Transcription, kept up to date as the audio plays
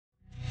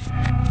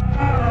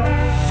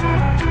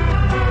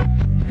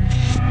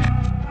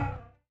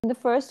the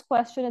first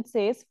question, it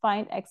says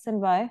find x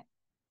and y.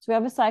 So we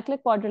have a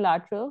cyclic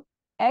quadrilateral.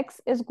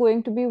 X is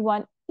going to be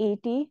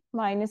 180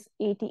 minus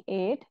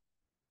 88,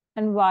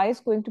 and y is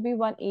going to be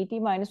 180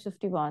 minus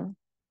 51.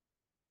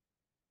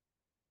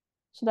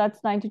 So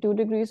that's 92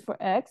 degrees for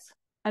x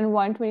and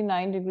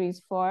 129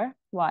 degrees for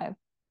y.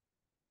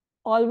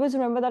 Always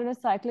remember that in a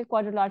cyclic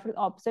quadrilateral,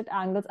 opposite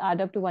angles add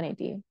up to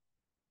 180.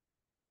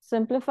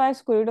 Simplify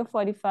square root of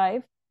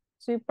 45.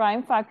 So you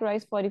prime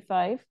factorize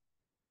 45.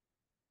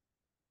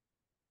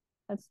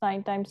 That's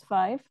 9 times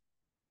 5.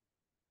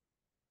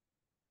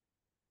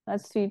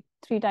 That's 3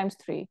 times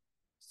 3.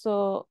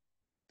 So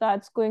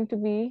that's going to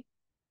be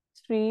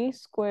 3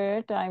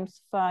 square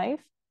times 5,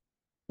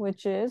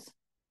 which is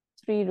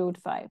 3 root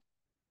 5.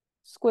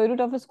 Square root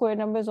of a square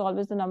number is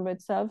always the number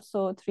itself.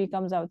 So 3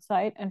 comes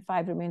outside and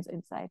 5 remains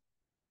inside.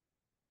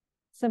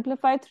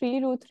 Simplify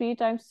 3 root 3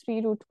 times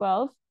 3 root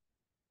 12.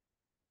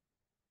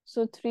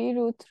 So 3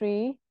 root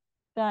 3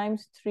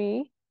 times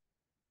 3.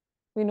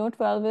 We know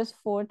 12 is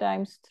 4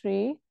 times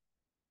 3,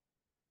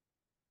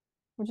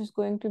 which is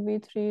going to be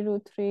 3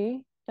 root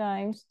 3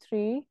 times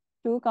 3.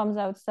 2 comes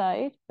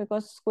outside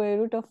because square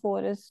root of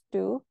 4 is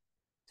 2.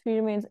 3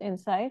 remains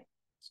inside.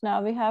 So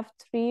now we have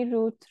 3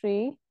 root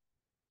 3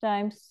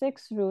 times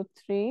 6 root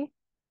 3,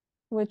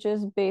 which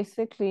is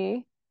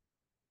basically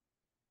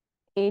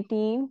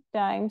 18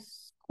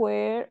 times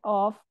square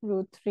of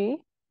root 3.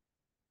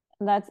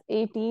 And that's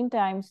 18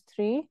 times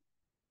 3,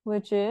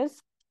 which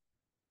is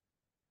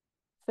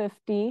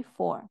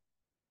 54.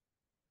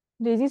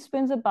 Daisy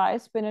spins a bar,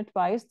 spin it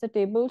twice. The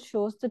table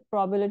shows the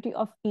probability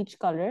of each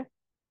color.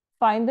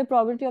 Find the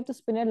probability of the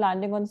spinner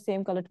landing on the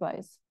same color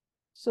twice.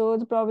 So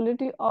the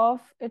probability of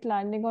it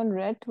landing on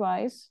red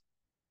twice,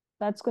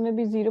 that's going to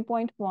be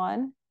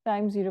 0.1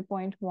 times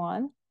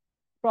 0.1.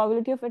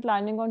 Probability of it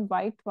landing on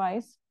white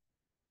twice,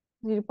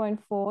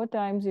 0.4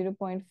 times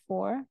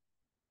 0.4.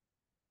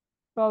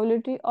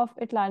 Probability of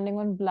it landing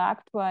on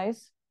black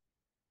twice,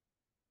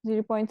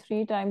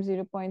 0.3 times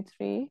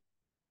 0.3.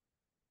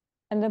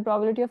 And the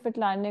probability of it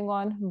landing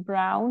on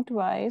brown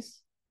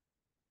twice,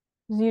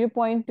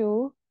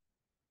 0.2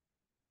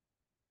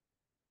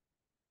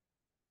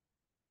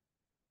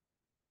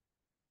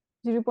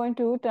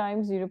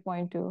 times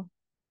 0.2.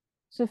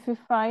 So if you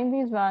find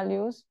these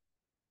values,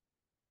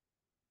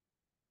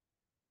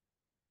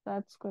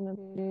 that's going to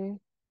be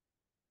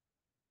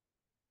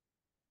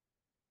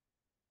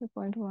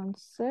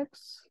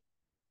 0.16,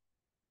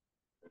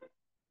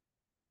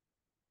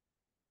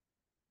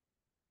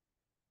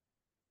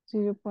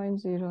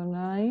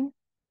 0.09,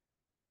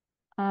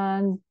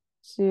 and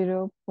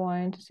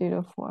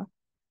 0.04.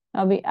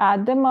 Now we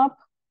add them up.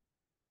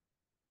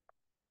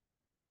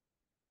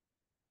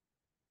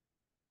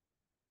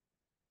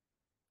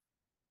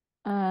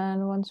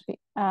 And once we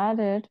add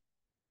it,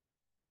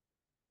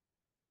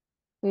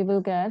 we will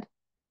get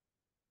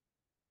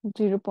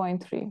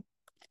 0.3.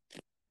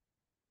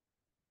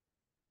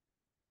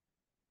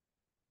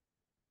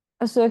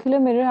 A circular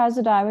mirror has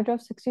a diameter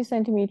of 60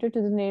 centimeter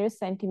to the nearest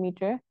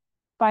centimeter.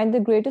 Find the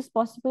greatest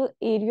possible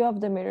area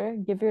of the mirror.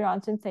 Give your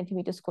answer in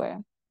centimeter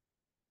square.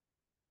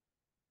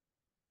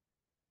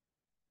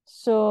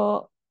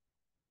 So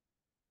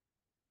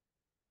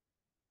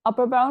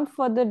upper bound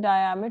for the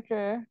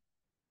diameter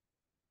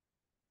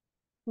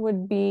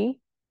would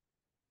be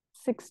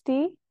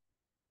 60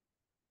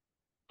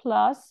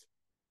 plus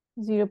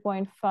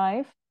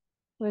 0.5,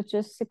 which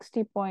is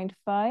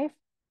 60.5.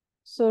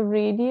 So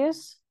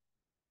radius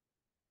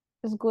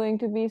is going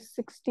to be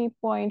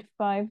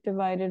 60.5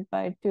 divided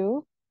by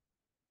 2,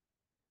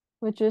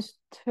 which is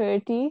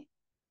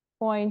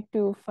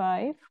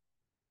 30.25.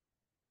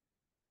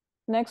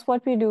 Next,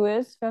 what we do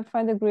is we have to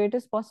find the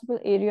greatest possible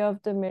area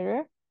of the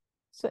mirror.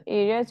 So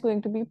area is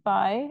going to be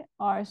pi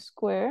r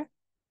square,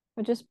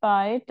 which is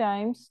pi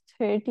times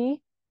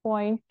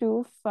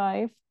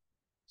 30.25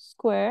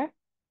 square.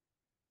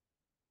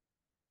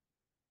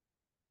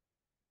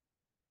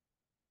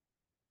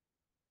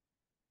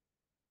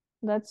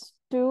 That's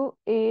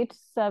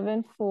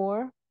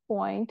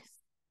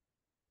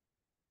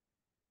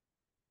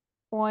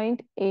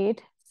 2874.8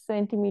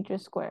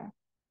 centimeters square.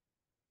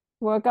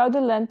 Work out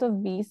the length of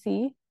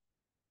BC.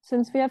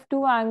 Since we have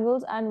two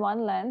angles and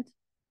one length,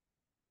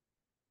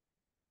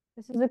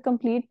 this is a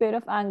complete pair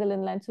of angle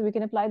and length, so we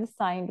can apply the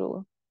sine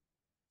rule.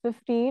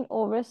 15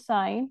 over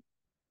sine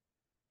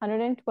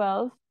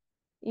 112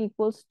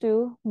 equals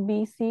to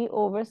BC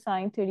over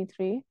sine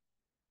 33.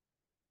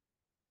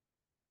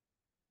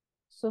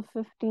 So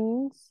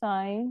 15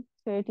 sine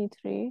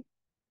 33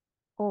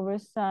 over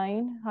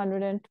sine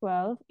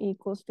 112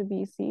 equals to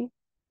BC.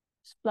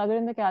 Just plug it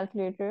in the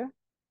calculator.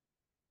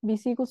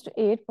 BC equals to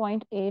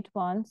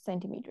 8.81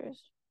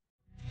 centimeters.